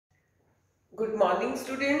Good morning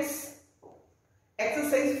students.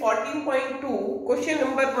 Exercise 14.2 question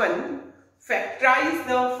number 1. Factorize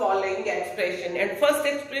the following expression, and first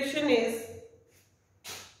expression is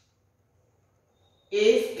a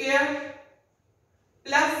square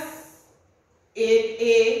plus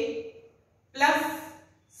 8a plus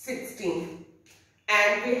 16,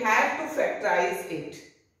 and we have to factorize it.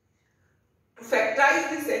 To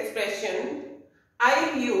factorize this expression,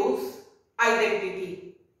 I use identity.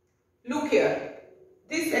 Look here,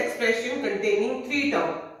 this expression containing three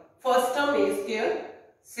terms. First term a square,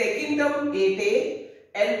 second term 8a,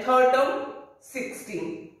 and third term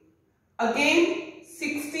 16. Again,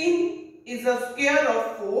 16 is a square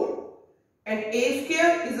of 4 and a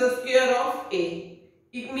square is a square of a.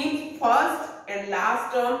 It means first and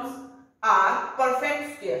last terms are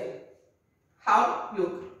perfect square. How?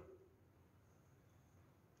 Look.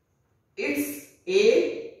 It's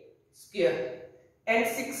a square and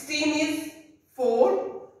 16 is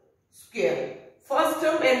 4 square. First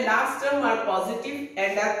term and last term are positive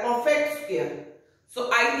and are perfect square.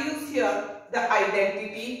 So I use here the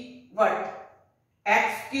identity what?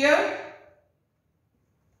 X square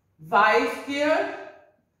y square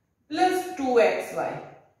plus 2xy.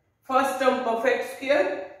 First term perfect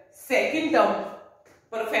square, second term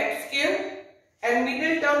perfect square, and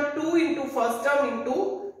middle term 2 into first term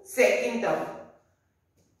into second term.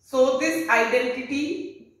 So this identity,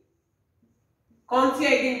 कौन सी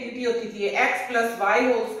identity होती थी? x plus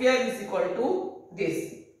y whole square is equal to this.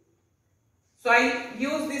 So I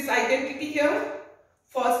use this identity here.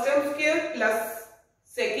 First term square plus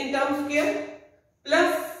second term square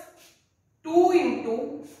plus 2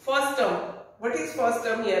 into first term. What is first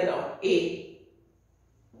term here now? A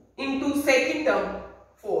into second term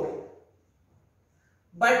 4.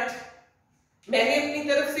 But मैंने अपनी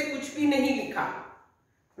तरफ से कुछ भी नहीं लिखा.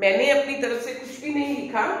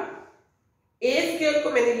 a square को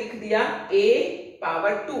मैंने लिख दिया a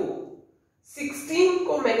पावर 2. 16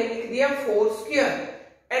 को मैंने लिख दिया 4 square,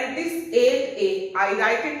 and this 8a I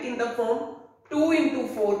write it in the form 2 into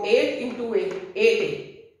 4 8 into 8a.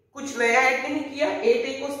 कुछ नया ऐड नहीं किया.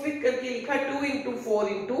 8a को स्प्लिट करके लिखा 2 into 4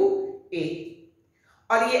 into a.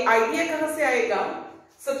 और ये आइडिया कहां से आएगा?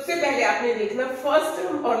 सबसे पहले आपने देखना फर्स्ट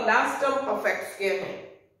टर्म और लास्ट टर्म परफेक्ट स्क्वायर है.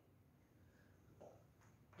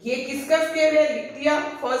 ये किसका स्क्वायर है लिख दिया.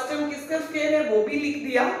 फर्स्ट टर्म किसका स्क्वायर है वो भी लिख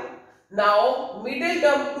दिया. Now middle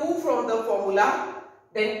term 2 from the formula,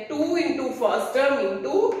 then 2 into first term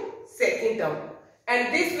into second term, and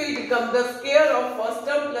this will become the square of first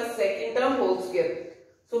term plus second term whole square.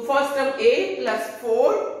 So first term a plus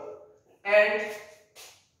 4 and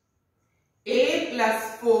a plus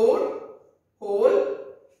 4 whole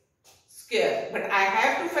square. But I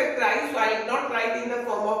have to factorize, so I will not write in the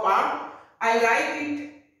form of part. I will write it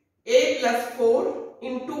a plus 4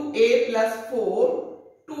 into a plus 4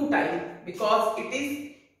 2 times because it is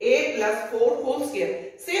a plus 4 whole square.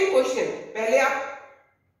 Same question. पहले आप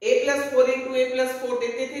a plus 4 into a plus 4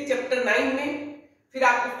 देते थे chapter 9 में, फिर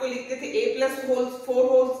आप उसको लिखते थे a plus 4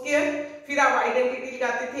 whole square, फिर आप आइडेंटिटी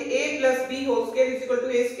लगाते थे a plus b whole square is equal to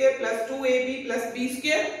a square plus 2ab plus b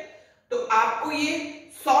square. तो आपको ये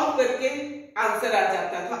सॉल्व करके आंसर आ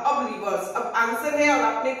जाता था. अब रिवर्स, अब आंसर है और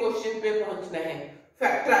आपने क्वेश्चन पे पहुंचना है.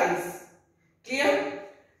 Factorize. Clear?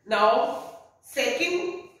 Now second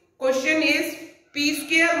question is p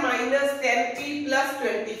square minus 10p plus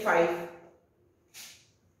 25.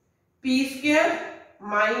 p square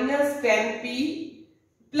minus 10p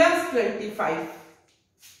plus 25.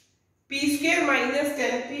 p square minus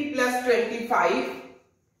 10p plus 25.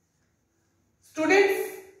 Students,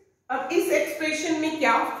 अब इस एक्सप्रेशन में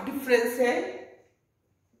क्या डिफरेंस है?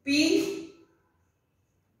 p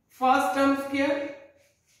first term square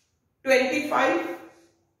 25,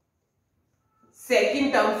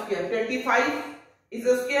 second term square 25 is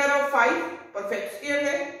a square of 5, perfect square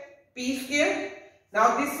है p square. Now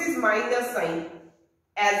this is minus sign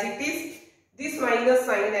as it is, this minus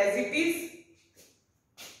sign as it is,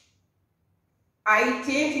 I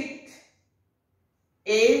change it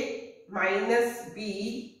a minus b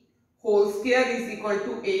whole square is equal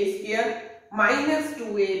to a square minus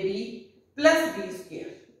 2ab plus b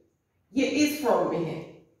square. ये इस form में है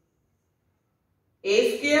a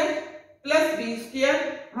square plus b square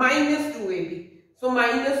minus 2ab. So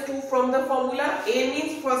minus 2 from the formula. A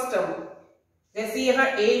means first term. जैसे यहाँ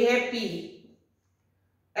a है p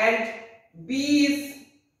and b is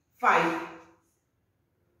 5.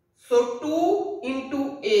 So 2 into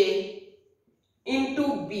a into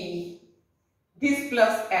b. This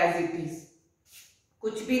plus as it is.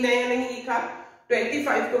 कुछ भी नया नहीं लिखा.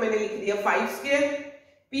 25 को मैंने लिख दिया 5 स्क्वायर,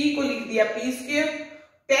 p को लिख दिया p स्क्वायर,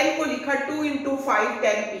 10 को लिखा 2 into 5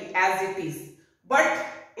 10p as it is, but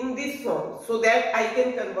in this form, so that I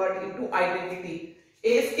can convert into identity. A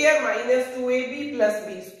square minus 2ab plus b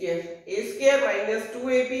square, a square minus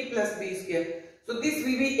 2ab plus b square. So this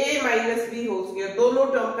will be a minus b whole square. दोनों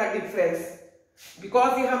term का difference,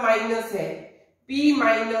 because यहाँ minus है, p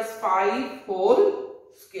minus 5 whole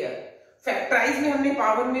square. Factorise में हमने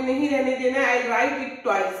power में नहीं रहने देना है. आई right it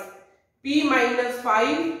twice, p minus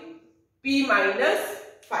 5 p minus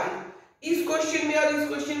 5. इस क्वेश्चन में और इस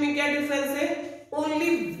क्वेश्चन में क्या डिफरेंस है? Only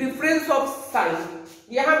difference of sine.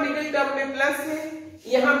 यहाँ मिडिल टर्म में प्लस है,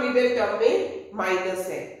 यहाँ मिडिल टर्म में माइनस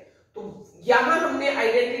है. तो यहाँ हमने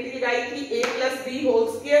आइडेंटिटी लगाई थी a plus B whole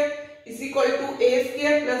square is equal to a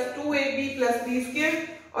square plus 2ab plus b square,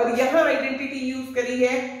 और यहाँ आइडेंटिटी यूज करी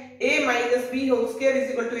है a minus B whole square is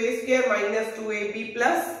equal to a square minus 2ab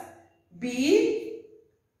plus b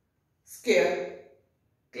square.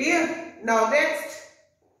 Clear? Now next,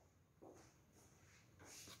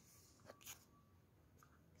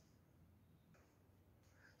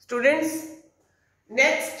 students,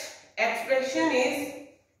 next expression is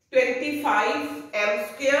 25m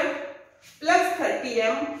square plus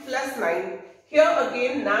 30m plus 9. Here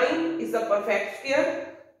again 9 is a perfect square,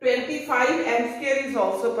 25m square is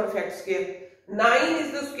also perfect square, 9 is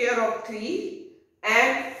the square of 3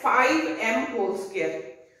 and 5m whole square.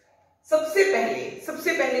 सबसे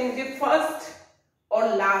पहले मुझे first और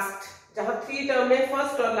last, जहां 3 term है,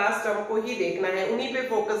 first और last term को ही देखना है, उन्हीं पे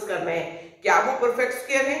फोकस करना है. क्या वो परफेक्ट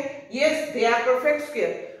स्क्वायर है? Yes, they are perfect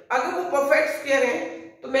square. अगर वो परफेक्ट स्क्वायर है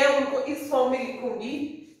तो मैं उनको इस फॉर्म में लिखूंगी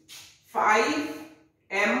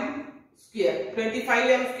 5m square.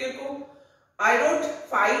 25m square को I wrote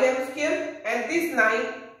 5m square and this 9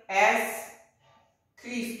 as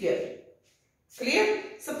 3 square. Clear?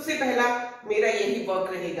 सबसे पहला मेरा यही वर्क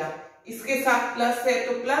रहेगा. इसके साथ प्लस है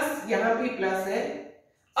तो प्लस, यहां भी प्लस है.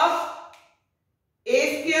 अब a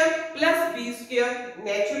square plus b square,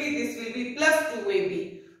 naturally this will be plus 2ab.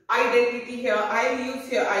 Identity here, I will use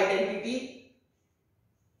here identity.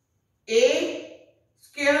 A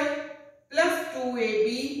square plus 2ab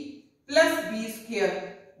plus b square,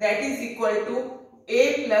 that is equal to a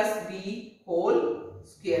plus b whole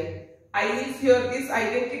square. I use here this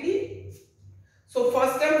identity. So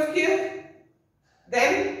first term square,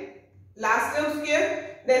 then last term square,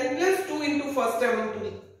 then plus 2 into first term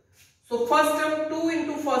into. So first term 2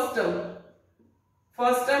 into first term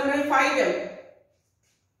है 5m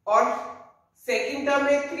और second term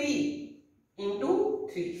है 3 into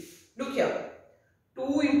 3. Look here,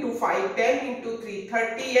 2 into 5, 10 into 3,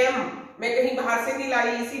 30m. मैं कहीं बाहर से नहीं लाई,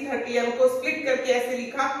 इसी 30m को स्प्लिट करके ऐसे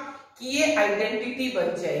लिखा कि ये आइडेंटिटी बन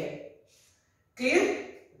जाए. क्लियर?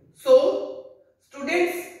 सो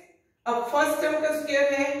स्टूडेंट्स, अब फर्स्ट टर्म का स्क्वायर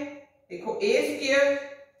है, देखो a square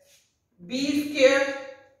b square.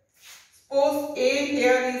 Suppose a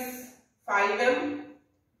here is 5m,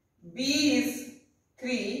 b is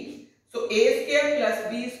 3, so a square plus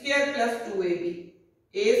b square plus 2ab,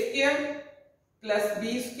 a square plus b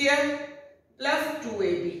square plus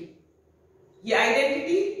 2ab. ये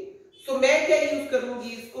identity. सो मैं क्या use करूंगी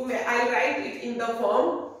इसको, मैं आई right it in the form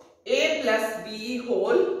a plus b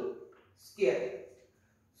whole square.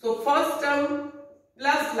 So first term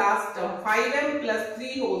plus last term 5m plus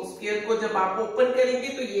 3 whole square को जब आप open करेंगे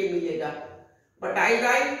तो ये मिलेगा, but I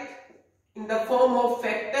right in the form of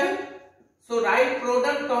factor. So right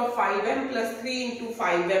product of 5m plus 3 into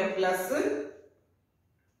 5m plus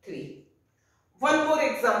 3. One more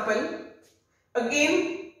example. Again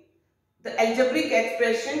the algebraic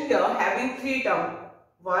expression here having 3 terms,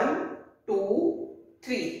 1 2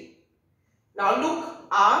 3. Now look,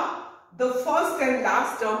 are the first and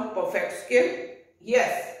last term perfect square?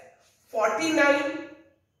 Yes. 49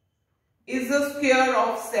 is the square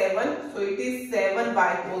of 7, so it is 7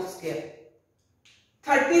 by whole square.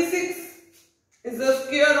 36 is the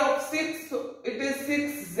square of 6, so it is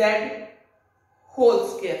 6z whole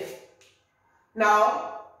square. Now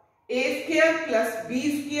a square plus b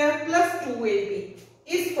square plus 2ab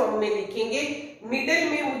इस form में लिखेंगे. Middle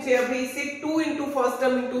में मुझे अभी इसे 2 into first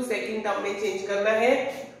term into second term में change करना है.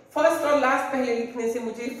 फर्स्ट और लास्ट पहले लिखने से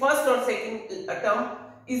मुझे फर्स्ट और सेकंड टर्म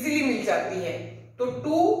इजीली मिल जाती है. तो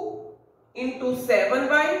 2 into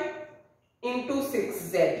 7y into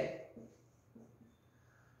 6z,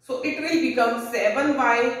 so it will become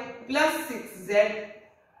 7y plus 6z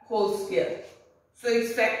whole square. So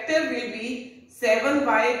it's factor will be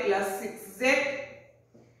 7y plus 6z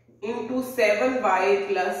into 7y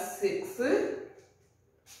plus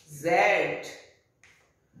 6z.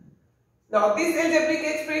 Now this algebraic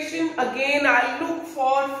expression, again I'll look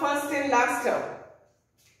for first and last term.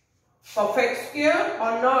 Perfect square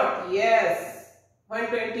or not? Yes.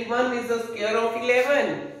 121 is the square of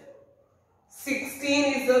 11.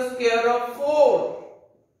 16 is the square of 4.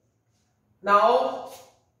 Now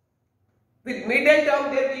with middle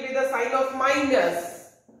term there will be the sign of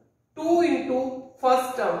minus. 2 into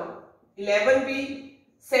first term 11b,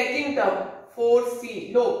 second term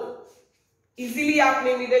 4c. Look, easily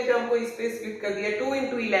आपने middle term को इस पे split कर दिया. 2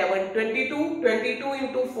 into 11 22, 22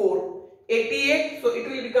 into 4 88, so it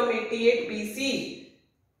will become 88 BC.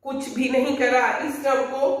 कुछ भी नहीं करा, इस टर्म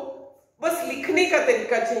को बस लिखने का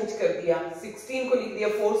तरीका चेंज कर दिया. 16 को लिख दिया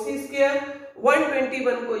 4c स्क्वायर,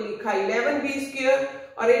 121 को लिखा 11b स्क्वायर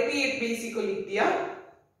और 88 BC को लिख दिया.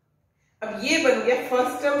 अब ये बन गया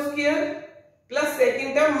first term square plus second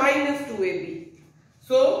term minus 2ab.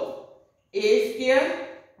 So a square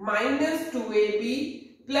minus 2ab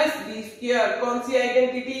plus b square. कौन सी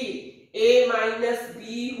identity? a minus b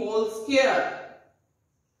whole square.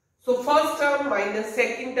 So first term minus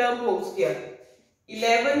second term whole square.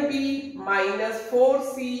 11b minus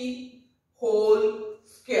 4c whole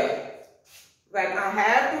square. When I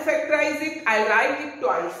have to factorize it, I write it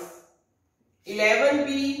twice. 11b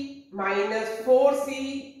minus 4c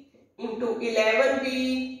into 11b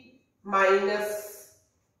minus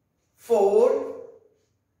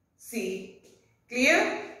 4c. Clear?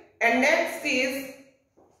 And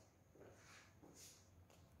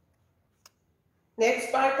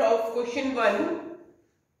next part of question 1.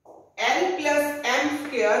 L plus m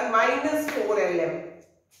square minus 4lm.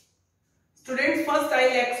 Students, first I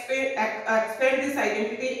will expand this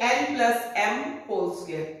identity L plus m whole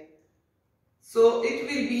square. So it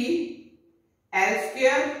will be L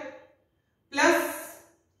square plus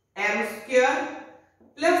m square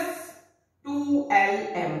plus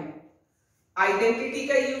 2lm. Identity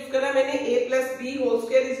का use करा मैंने. a plus b whole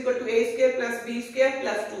square is equal to a square plus b square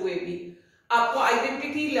plus 2ab. आपको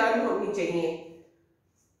identity learn होनी चाहिए.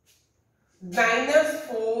 minus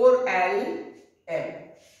 4lm.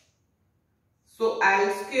 So l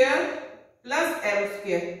square plus m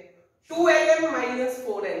square. 2lm minus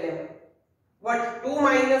 4lm. What? 2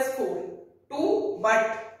 minus 4. 2, but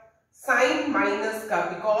sign minus ka,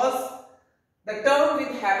 because the term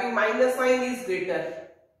with having minus sign is greater.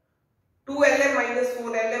 2lm minus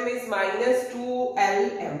 4lm is minus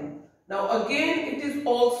 2lm. Now again it is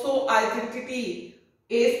also identity.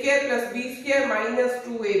 A square plus b square minus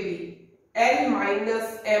 2ab. L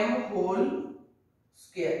minus m whole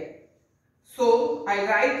square. So I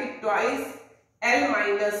write it twice. L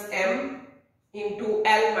minus m into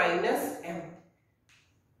L minus m.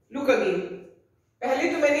 Look again.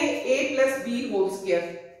 पहले तो मैंने a plus b whole square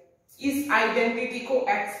इस identity को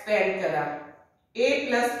expand करा. a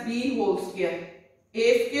plus b whole square, a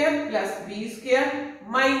square plus b square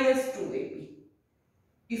minus 2ab.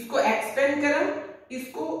 इसको expand करा.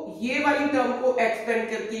 इसको ये वाली टर्म को एक्सपेंड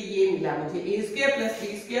करके ये मिला मुझे a square plus b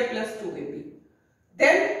square plus 2ab.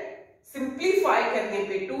 Then simplify करने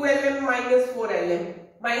पे 2lm minus 4lm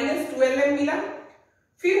minus 2lm मिला.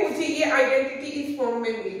 फिर मुझे ये आइडेंटिटी इस फॉर्म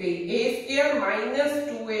में मिल गई. a square minus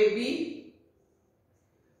 2ab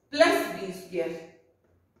plus b square.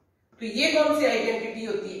 तो ये कौन सी आइडेंटिटी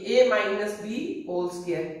होती है? a minus b whole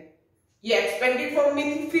square. ये एक्सपेंडेड फॉर्म में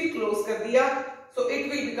थी, फिर क्लोज कर दिया. So it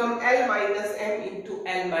will become L minus m into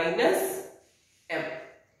L minus m.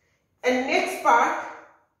 And next part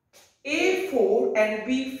A4 and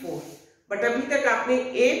B4. But अभी तक आपने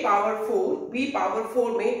A power 4, B power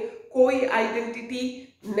 4 में कोई आइडेंटिटी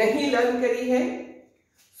नहीं लर्न करी है.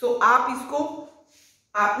 So आप इसको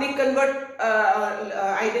आपने कन्वर्ट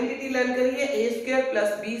आइडेंटिटी लर्न करी है a square plus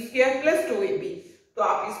b square plus 2ab. तो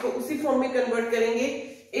आप इसको उसी फॉर्म में कन्वर्ट करेंगे.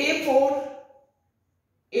 A4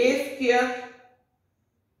 a स्क्वायर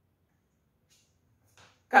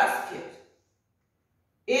का square.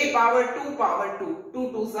 a power 2 power 2, 2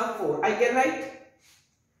 2s are 4. I can write.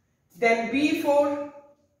 Then b4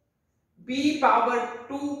 b power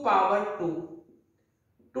 2 power 2,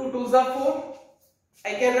 2 2s are 4.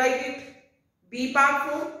 I can write it. b power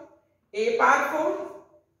 4, a power 4,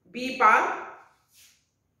 b power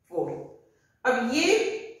 4. अब ये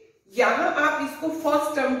यहां आप इसको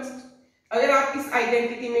first term, अगर आप इस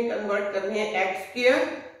identity में कन्वर्ट कर रहे हैं x square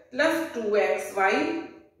plus 2xy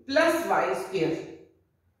plus y square,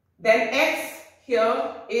 then x here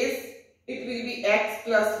is, it will be x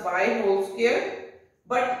plus y whole square,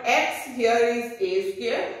 but x here is a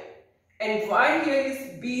square and y here is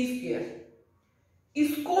b square.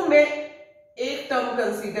 इसको मैं एक term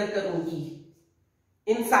consider करूंगी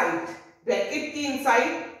inside bracket की, inside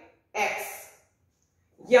x,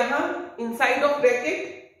 यहां inside of bracket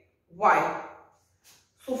y.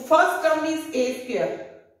 So first term is a square,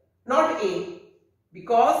 not a,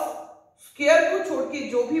 because square को छोड़ के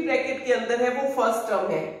जो भी ब्रैकेट के अंदर है वो फर्स्ट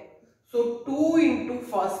टर्म है, सो 2 into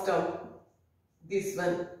first term this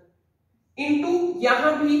one into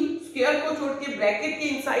यहां भी स्क्वायर को छोड़ के ब्रैकेट के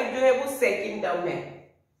इनसाइड जो है वो सेकंड टर्म है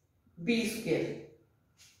बी स्क्वायर।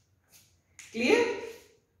 क्लियर?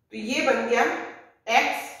 तो ये बन गया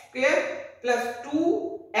x square plus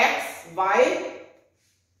 2xy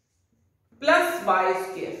plus Y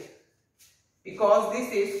square because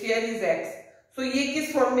this A square is x. सो ये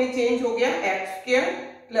किस फॉर्म में चेंज हो गया, x square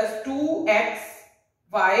plus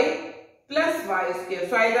 2xy plus y square.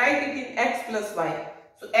 So I write it in x plus y.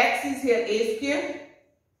 So x is here a square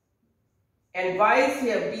and y is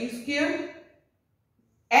here b square.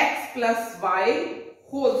 X plus y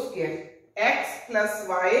whole square. X plus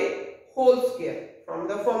y whole square from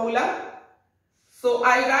the formula. So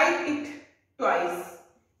I write it twice.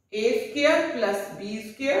 A square plus b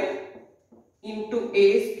square into a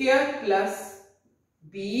square plus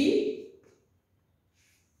b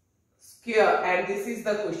square, and this is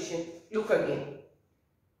the question. Look again.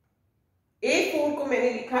 A4 को मैंने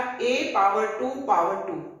लिखा a power 2 power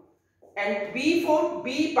 2 and b4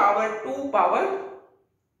 b power 2 power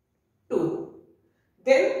 2.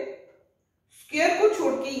 Then square को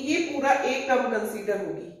छोड़ के ये पूरा एक term consider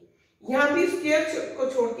होगी, यहां भी स्क्वायर को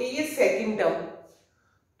छोड़ के ये सेकंड टर्म,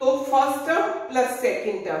 तो first term plus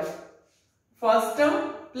second term, first term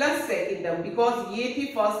plus second term because ये थी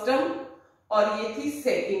फर्स्ट टर्म और ये थी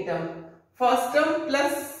second term, first term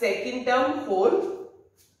plus second term whole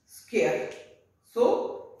square. सो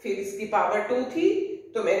फिर इसकी पावर 2 थी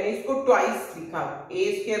तो मैंने इसको ट्वाइस लिखा, a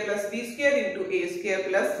square plus b square into a square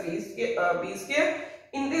plus b square.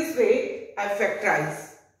 In this way I factorize.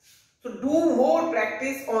 So do more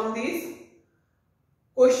practice on this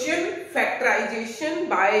question factorization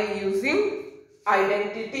by using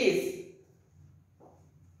identities.